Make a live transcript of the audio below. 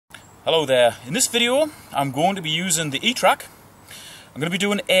Hello there. In this video I'm going to be using the Etrac. I'm going to be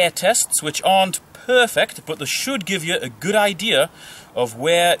doing air tests which aren't perfect, but they should give you a good idea of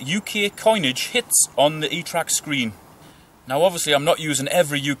where UK coinage hits on the Etrac screen. Now obviously I'm not using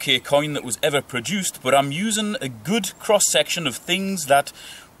every UK coin that was ever produced, but I'm using a good cross-section of things that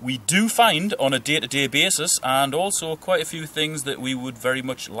we do find on a day-to-day basis, and also quite a few things that we would very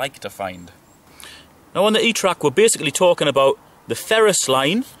much like to find. Now on the Etrac we're basically talking about the ferrous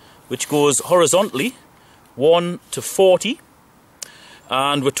line, which goes horizontally 1 to 40,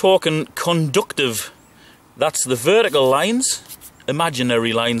 and we're talking conductive. That's the vertical lines,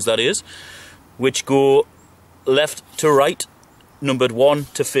 imaginary lines that is, which go left to right, numbered 1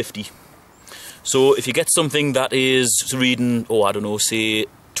 to 50. So if you get something that is reading, I don't know, say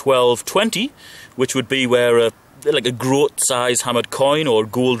 1220, which would be where like a groat size hammered coin or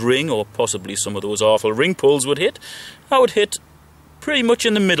gold ring, or possibly some of those awful ring pulls would hit, that would hit pretty much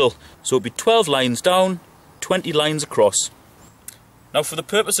in the middle. So it'd be 12 lines down, 20 lines across. Now for the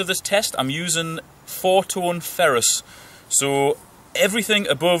purpose of this test I'm using 4-tone ferrous. So everything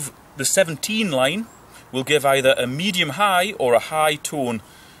above the 17 line will give either a medium high or a high tone.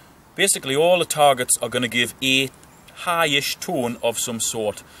 Basically all the targets are going to give a high-ish tone of some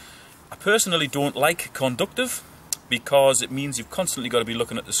sort. I personally don't like conductive because it means you've constantly got to be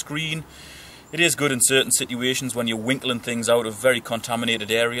looking at the screen. It is good in certain situations when you're winkling things out of very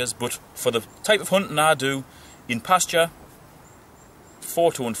contaminated areas, but for the type of hunting I do in pasture,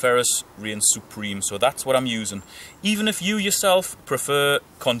 4-tone ferrous reigns supreme, so that's what I'm using. Even if you yourself prefer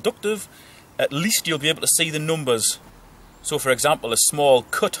conductive, at least you'll be able to see the numbers. So for example, a small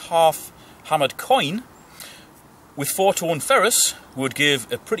cut half hammered coin with 4-tone ferrous would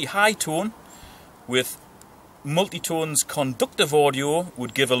give a pretty high tone, with multi-tones conductive audio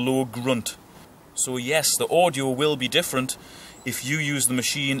would give a low grunt. So yes, the audio will be different if you use the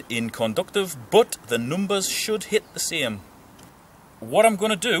machine in conductive, but the numbers should hit the same. What I'm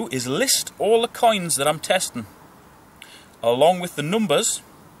going to do is list all the coins that I'm testing, along with the numbers,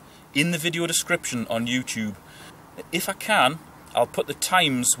 in the video description on YouTube. If I can, I'll put the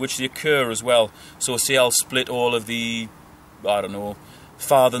times which they occur as well. So say I'll split all of the, I don't know,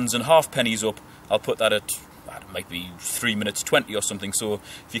 farthings and halfpennies up. I'll put that at, it might be 3 minutes 20 or something. So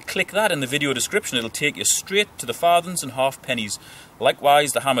if you click that in the video description, it'll take you straight to the farthings and halfpennies.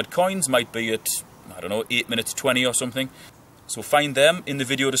 Likewise, the hammered coins might be at, I don't know, 8 minutes 20 or something. So find them in the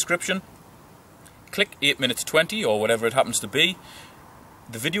video description. Click 8 minutes 20 or whatever it happens to be.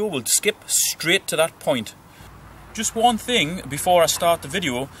 The video will skip straight to that point. Just one thing before I start the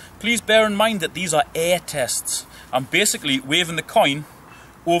video, please bear in mind that these are air tests. I'm basically waving the coin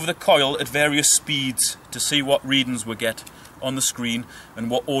over the coil at various speeds to see what readings we get on the screen and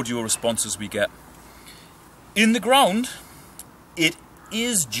what audio responses we get. In the ground, it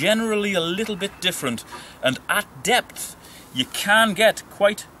is generally a little bit different, and at depth you can get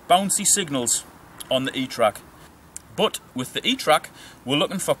quite bouncy signals on the Etrac. But with the Etrac, we're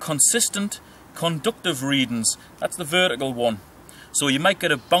looking for consistent conductive readings. That's the vertical one. So you might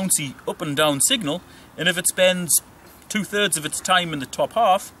get a bouncy up and down signal, and if it spends 2/3 of its time in the top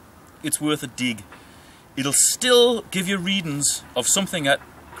half, it's worth a dig. It'll still give you readings of something at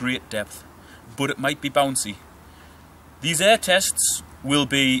great depth, but it might be bouncy. These air tests will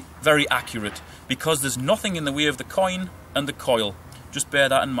be very accurate because there's nothing in the way of the coin and the coil. Just bear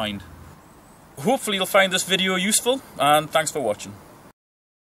that in mind. Hopefully you'll find this video useful, and thanks for watching.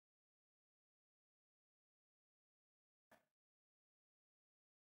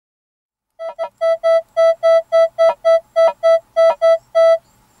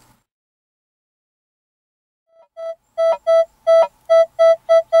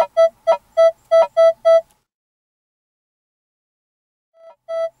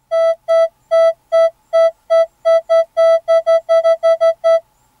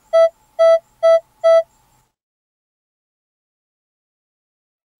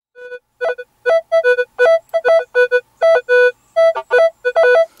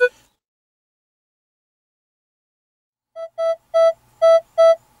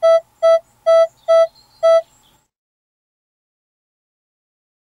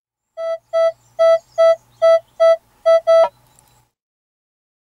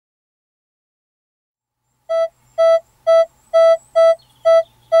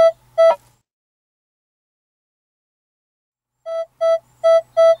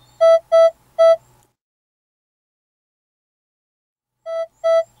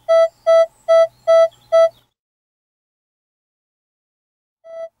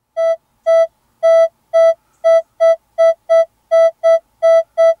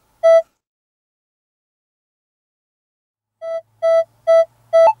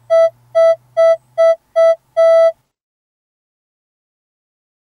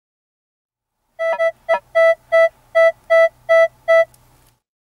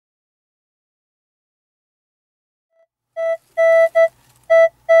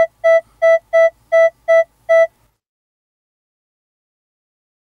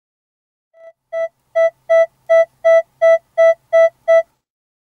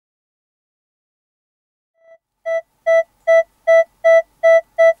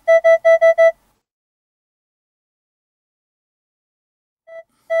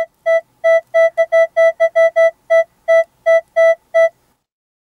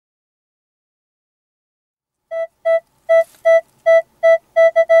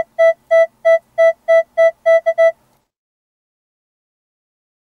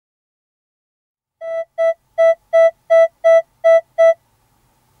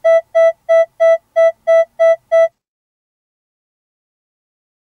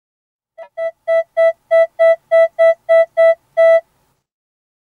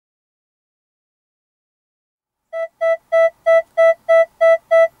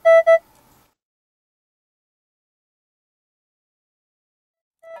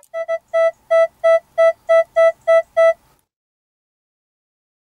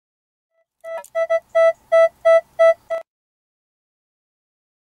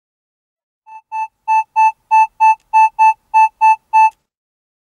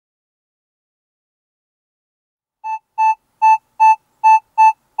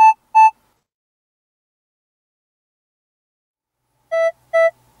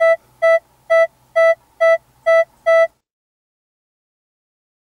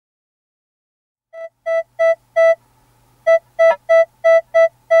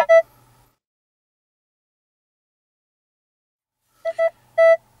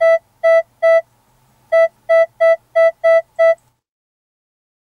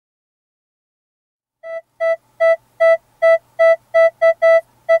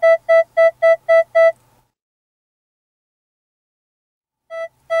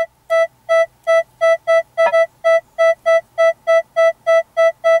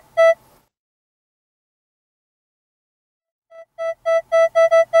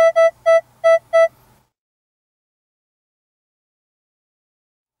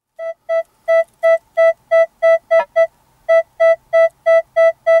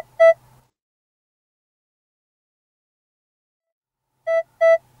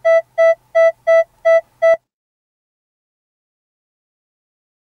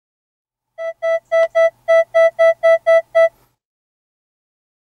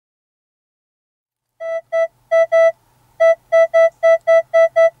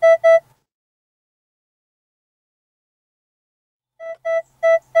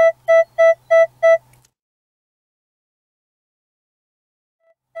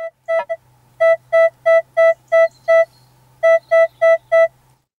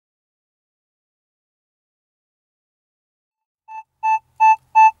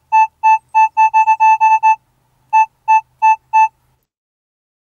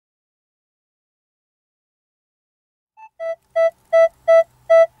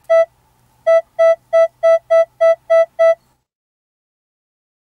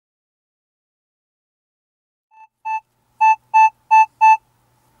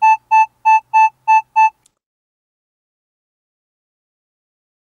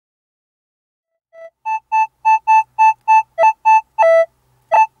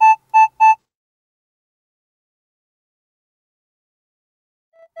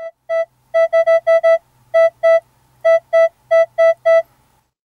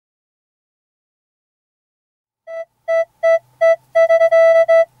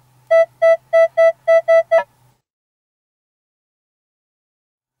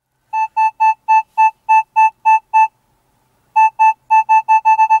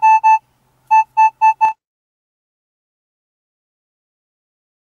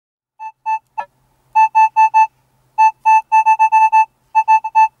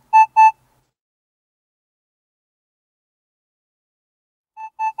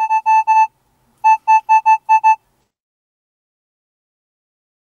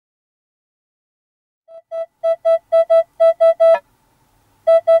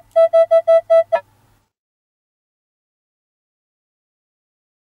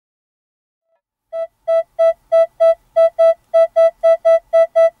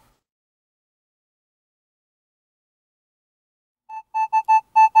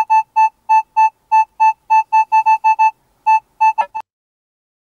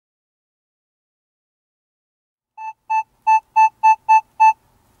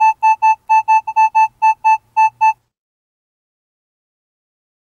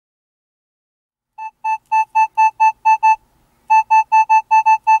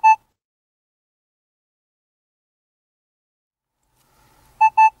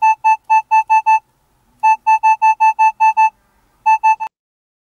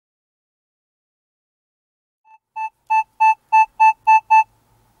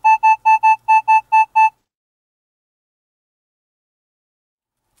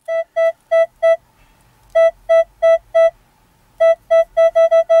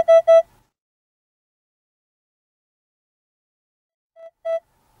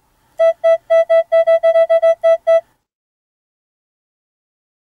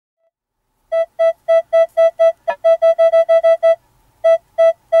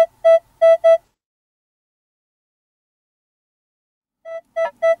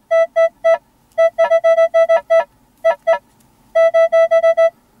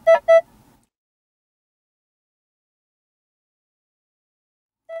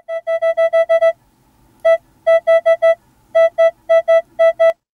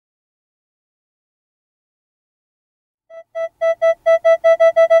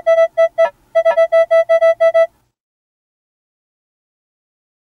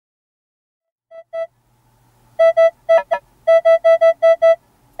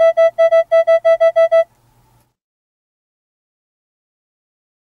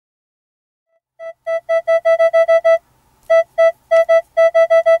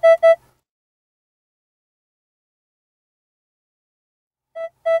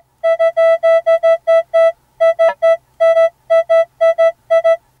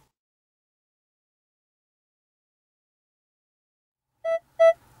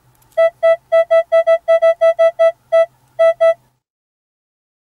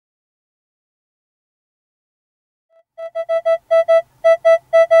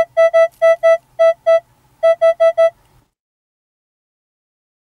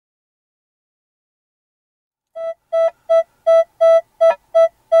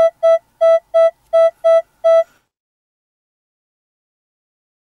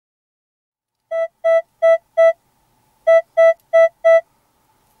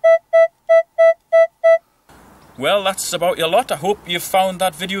 well, that's about your lot. I hope you've found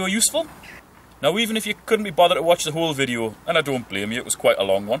that video useful. Now, even if you couldn't be bothered to watch the whole video, and I don't blame you, it was quite a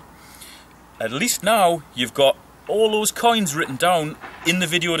long one, at least now you've got all those coins written down in the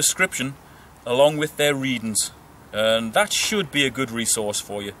video description along with their readings, and that should be a good resource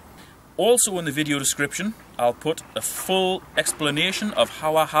for you. Also in the video description I'll put a full explanation of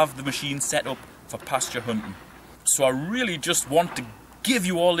how I have the machine set up for pasture hunting. So I really just want to give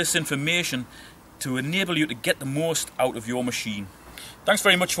you all this information to enable you to get the most out of your machine. Thanks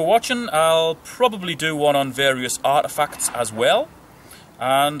very much for watching. I'll probably do one on various artifacts as well,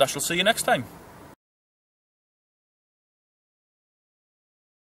 and I shall see you next time.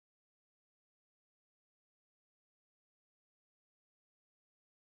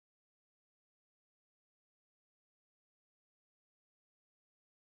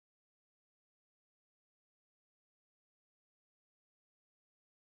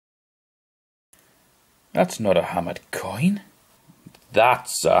 That's not a hammered coin.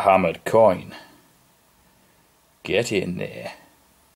 That's a hammered coin. Get in there.